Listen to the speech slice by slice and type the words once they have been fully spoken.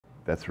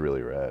That's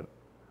really rad.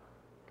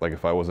 Like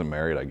if I wasn't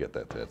married, I'd get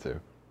that tattoo.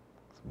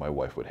 My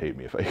wife would hate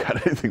me if I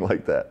got anything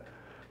like that.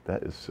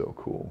 That is so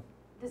cool.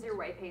 Does your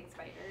wife hate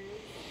spiders?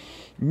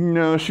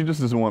 No, she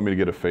just doesn't want me to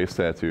get a face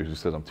tattoo. She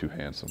says I'm too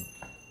handsome.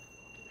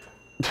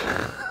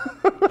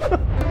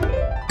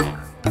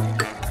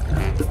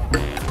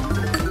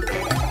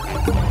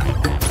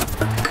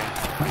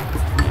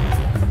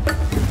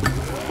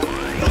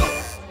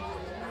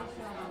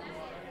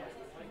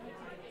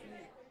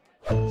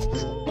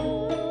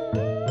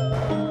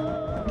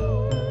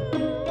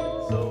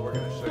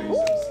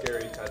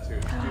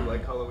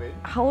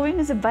 Halloween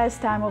is the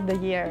best time of the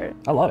year.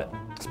 I love it.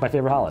 It's my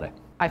favorite holiday.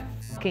 I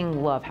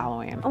fucking love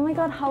Halloween. Oh my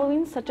god,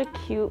 Halloween's such a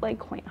cute, like,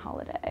 quaint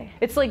holiday.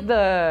 It's like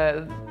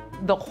the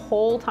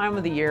whole time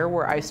of the year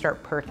where I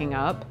start perking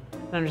up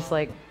and I'm just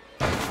like,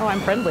 oh,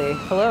 I'm friendly.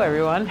 Hello,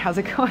 everyone. How's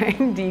it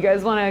going? Do you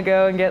guys want to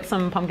go and get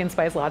some pumpkin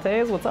spice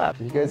lattes? What's up?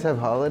 Do you guys have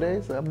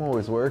holidays? I'm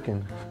always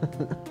working.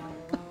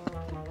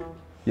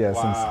 Yeah,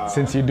 Wow.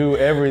 since you do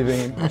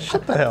everything,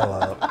 shut the hell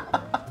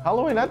up.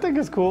 Halloween, I think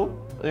is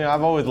cool. You know,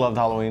 I've always loved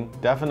Halloween.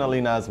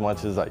 Definitely not as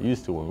much as I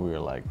used to when we were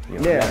like, you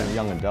know,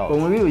 young adults.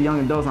 But when we were young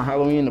adults on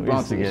Halloween, the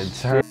Bronx used to was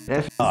get turned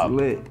that shit's up.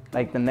 lit.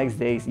 Like the next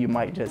days, you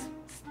might just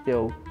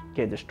still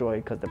get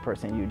destroyed because the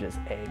person you just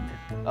egged.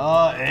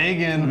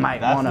 Egging.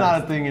 Might That's wanna-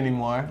 not a thing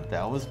anymore.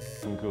 That was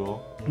f***ing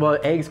cool. Well,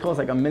 eggs cost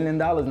like $1 million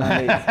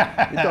nowadays.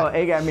 You throw an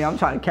egg at me, I'm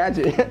trying to catch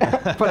it,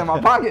 put it in my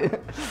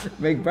pocket,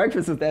 make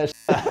breakfast with that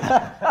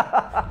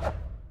shit.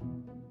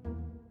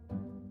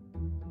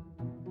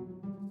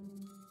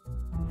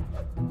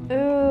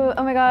 Ooh,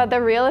 oh my god,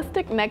 the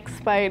realistic neck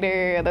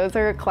spider. Those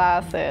are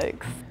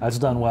classics. That's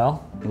done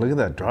well. Look at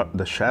that drop,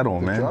 the shadow,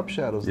 man. drop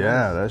shadow's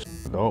Yeah, nice.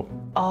 that's dope.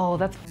 Oh,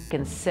 that's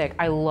fucking sick.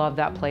 I love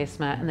that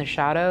placemat and the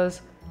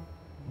shadows.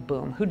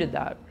 Boom. Who did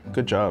that?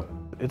 Good job.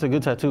 It's a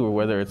good tattoo,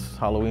 whether it's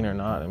Halloween or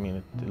not. I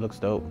mean, it looks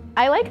dope.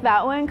 I like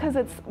that one because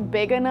it's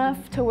big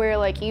enough to where,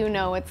 like, you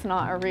know it's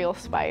not a real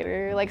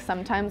spider. Like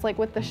sometimes, like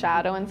with the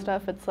shadow and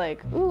stuff, it's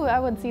like, ooh, I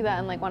would see that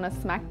and like want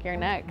to smack your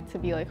neck to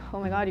be like, oh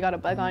my god, you got a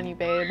bug on you,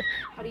 babe.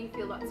 How do you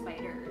feel about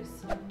spiders?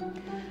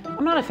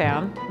 I'm not a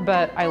fan,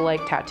 but I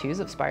like tattoos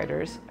of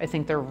spiders. I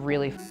think they're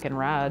really fucking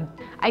rad.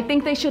 I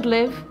think they should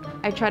live.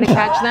 I try to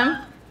catch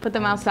them, put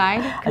them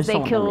outside, because they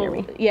don't want them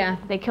near kill, me. yeah,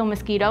 they kill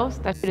mosquitoes.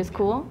 That shit is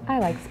cool. I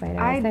like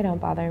spiders. They don't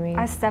bother me.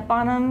 I step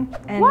on them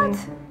and...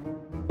 What?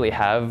 We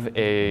have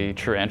a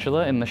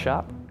tarantula in the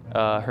shop.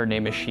 Her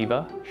name is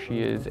Shiva.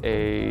 She is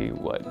a,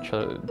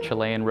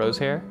 Chilean rose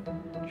hair.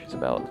 She's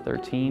about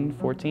 13,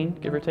 14,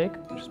 give or take,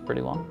 which is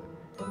pretty long.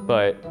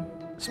 But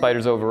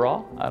spiders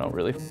overall, I don't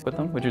really f with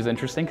them, which is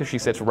interesting because she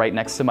sits right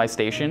next to my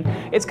station.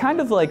 It's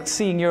kind of like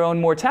seeing your own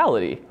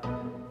mortality,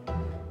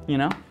 you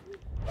know?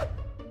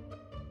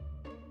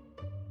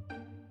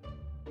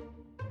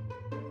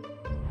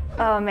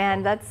 Oh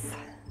man, that's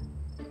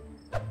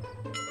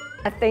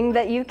a thing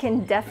that you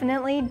can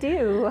definitely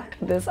do.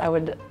 This I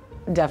would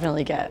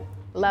definitely get.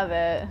 Love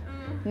it.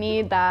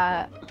 Need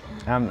that.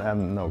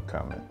 I'm no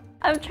comment.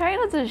 I'm trying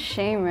not to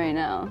shame right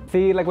now.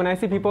 See, like when I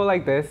see people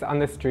like this on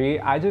the street,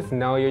 I just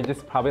know you're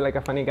just probably like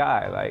a funny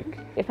guy. Like,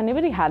 If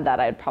anybody had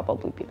that, I'd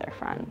probably be their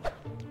friend.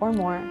 Or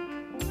more.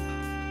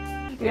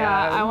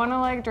 Yeah, I want to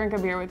like drink a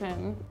beer with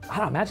him. I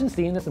don't know, imagine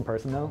seeing this in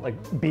person though, like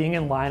being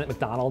in line at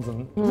McDonald's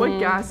and... What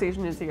gas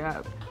station is he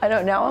at? I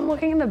don't know, I'm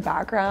looking in the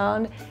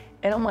background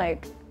and I'm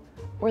like,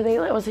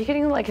 was he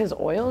getting like his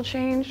oil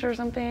changed or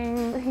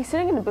something? He's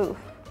sitting in the booth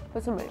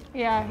with somebody.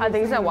 Yeah, I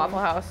think he's at Waffle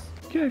House.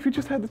 Yeah, if you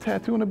just had the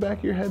tattoo on the back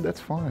of your head, that's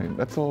fine.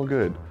 That's all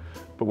good.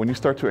 But when you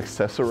start to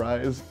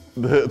accessorize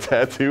the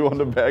tattoo on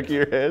the back of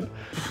your head...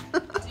 Do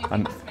you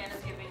think this man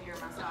is giving your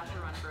mustache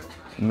a run for its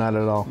money? Not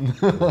at all.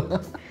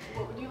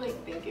 What would you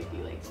like think if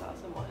you like saw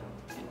someone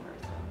in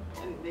person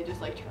and they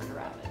just like turned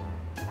around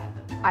and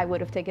had them? I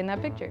would have taken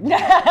that picture.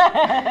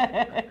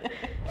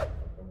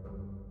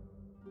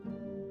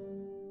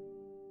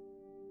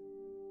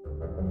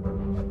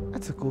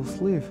 That's a cool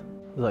sleeve.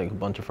 Like a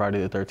bunch of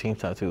Friday the 13th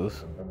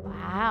tattoos.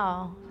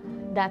 Wow,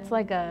 that's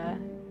like a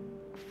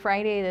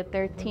Friday the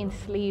 13th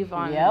sleeve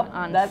on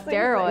that's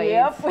steroids.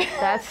 yep.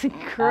 That's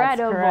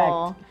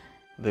incredible.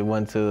 They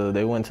went to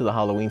the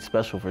Halloween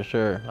special for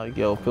sure. Like,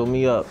 yo, fill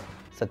me up.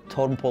 It's a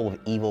totem pole of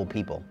evil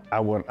people. I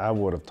would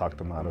have talked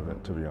them out of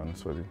it, to be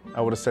honest with you.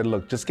 I would have said,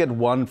 look, just get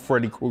one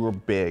Freddy Krueger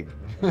big,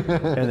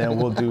 and then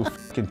we'll do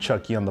fucking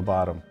Chucky on the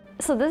bottom.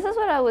 So this is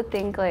what I would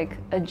think like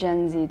a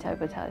Gen Z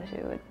type of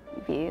tattoo would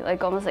be.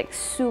 Like almost like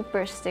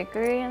super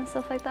stickery and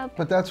stuff like that.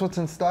 But that's what's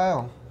in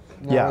style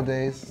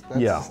nowadays.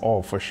 Yeah,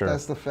 oh, for sure.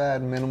 That's the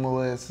fad,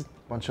 minimalist,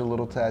 bunch of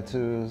little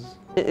tattoos.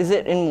 Is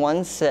it in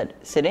one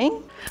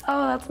sitting?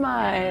 Oh, that's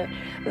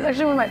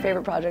actually one of my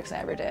favorite projects I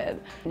ever did.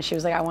 And she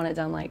was like, I want it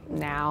done like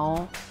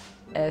now.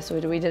 So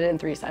we did it in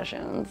 3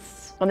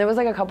 sessions. And there was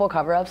like a couple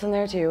cover-ups in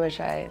there too, which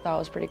I thought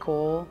was pretty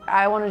cool.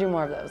 I want to do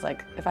more of those.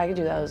 Like if I could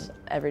do those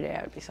every day,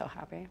 I would be so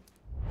happy.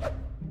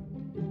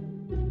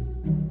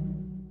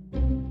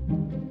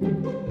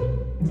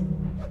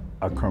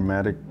 A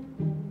chromatic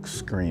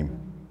scream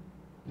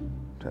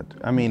tattoo.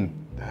 I mean,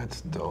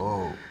 That's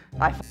dope.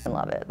 I fucking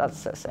love it. That's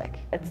so sick.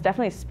 It's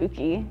definitely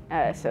spooky,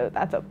 so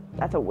that's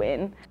a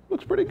win.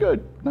 Looks pretty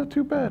good. Not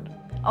too bad.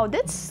 Oh,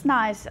 that's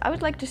nice. I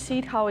would like to see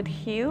how it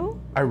heals.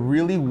 I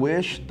really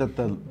wish that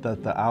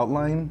the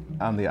outline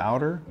on the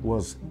outer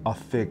was a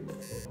thick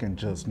and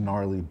just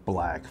gnarly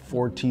black.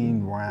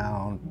 14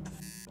 round,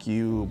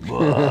 cube.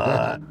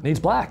 Needs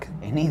black.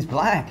 It needs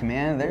black,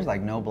 man. There's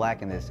like no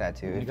black in this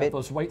tattoo. You got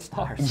those white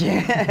stars.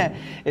 Yeah.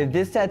 If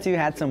this tattoo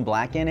had some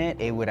black in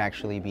it, it would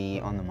actually be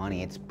on the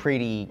money. It's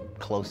pretty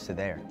close to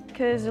there.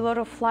 Because a lot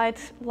of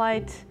light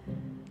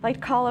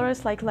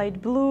colors, like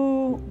light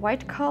blue,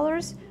 white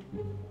colors.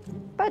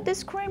 But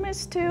this cream is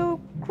still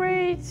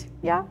great,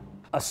 yeah.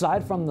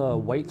 Aside from the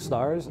white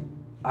stars,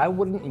 I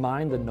wouldn't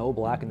mind the no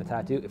black in the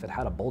tattoo if it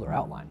had a bolder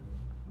outline.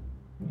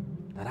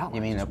 That outline.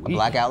 You mean a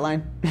black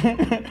outline?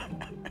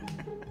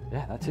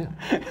 Yeah, that too.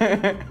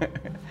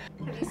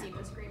 Have you seen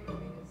the Scream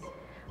movies?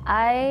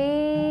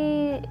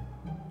 I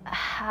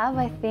have,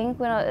 I think,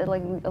 when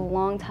like a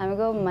long time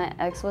ago, my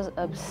ex was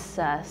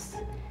obsessed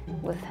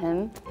with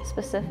him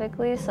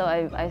specifically, so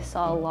I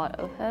saw a lot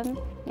of him.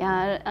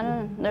 Yeah, I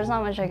don't know. There's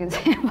not much I can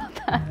say about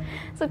that.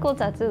 It's a cool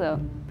tattoo though.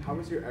 How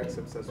was your ex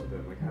obsessed with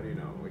him? Like, how do you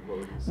know? Like, what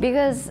would you say?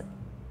 Because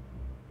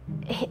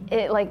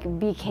it like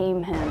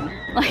became him.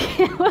 Like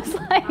it was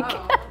like.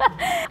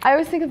 I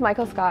always think of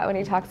Michael Scott when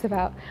he talks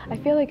about, I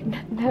feel like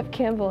Neve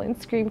Campbell in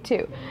Scream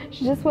 2.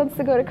 She just wants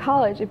to go to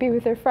college and be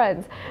with her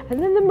friends,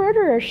 and then the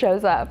murderer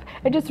shows up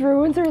and just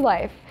ruins her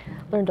life.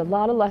 Learned a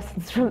lot of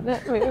lessons from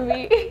that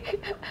movie.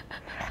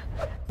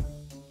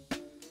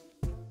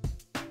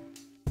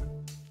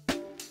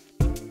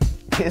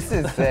 This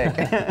is sick.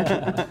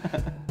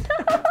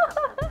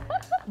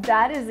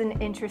 That is an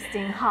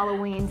interesting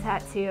Halloween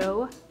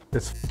tattoo.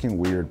 It's fucking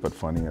weird but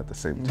funny at the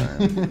same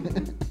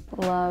time.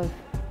 Love.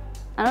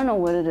 I don't know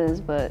what it is,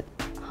 but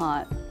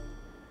hot.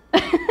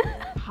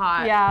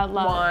 Hot. Yeah,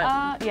 love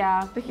Want. it.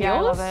 Yeah, The heels? yeah, I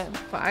love it.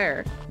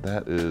 Fire.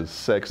 That is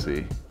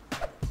sexy.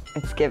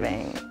 It's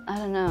giving. I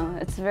don't know.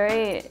 It's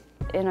very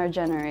in our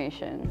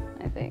generation,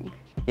 I think.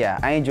 Yeah,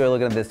 I enjoy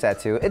looking at this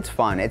tattoo. It's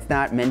fun. It's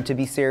not meant to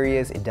be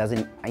serious. It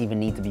doesn't even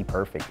need to be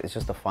perfect. It's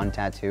just a fun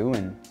tattoo,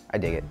 and I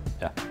dig it.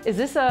 Yeah. Is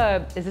this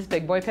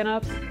Big Boy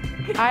Pinups?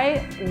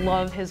 I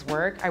love his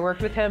work. I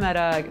worked with him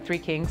at Three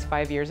Kings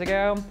 5 years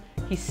ago.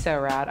 He's so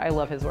rad. I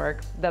love his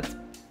work.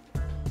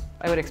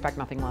 I would expect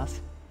nothing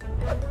less.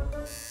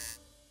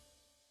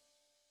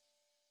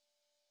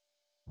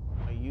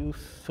 I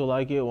used to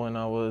like it when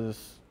I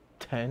was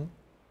 10,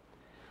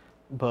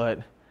 but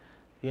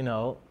you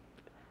know,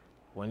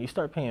 when you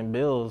start paying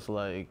bills,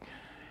 like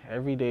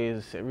every day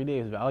is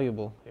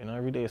valuable. You know,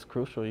 every day is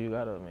crucial. You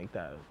gotta make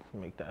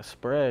that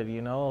spread.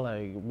 You know,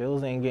 like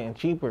bills ain't getting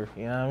cheaper.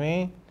 You know what I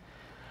mean?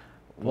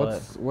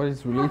 What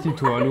is related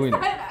to Halloween?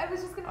 I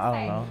was just gonna say.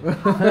 I don't know.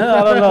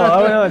 I don't know.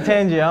 I went on a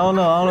tangent. I don't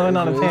know. I went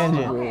on a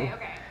tangent. Okay.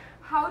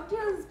 How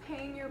does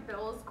paying your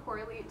bills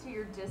correlate to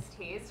your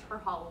distaste for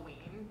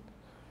Halloween?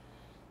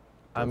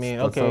 I mean,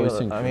 that's okay. always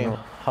I mean, no.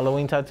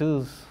 Halloween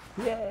tattoos.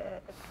 Yeah.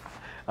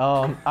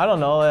 I don't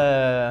know.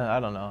 I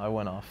don't know. I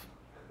went off.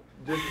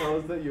 Just tell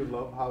us that you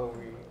love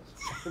Halloween.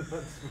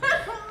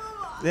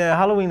 Yeah,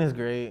 Halloween is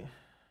great.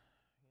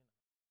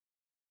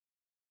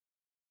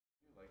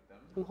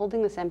 I'm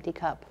holding this empty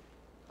cup.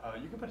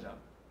 You can put it down.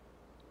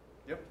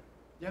 Yep.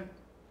 Yep.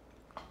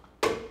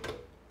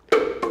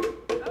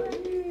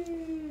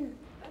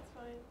 That's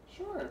fine.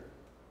 Sure.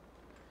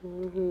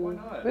 Mm-hmm. Why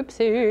not?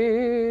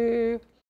 Whoopsie.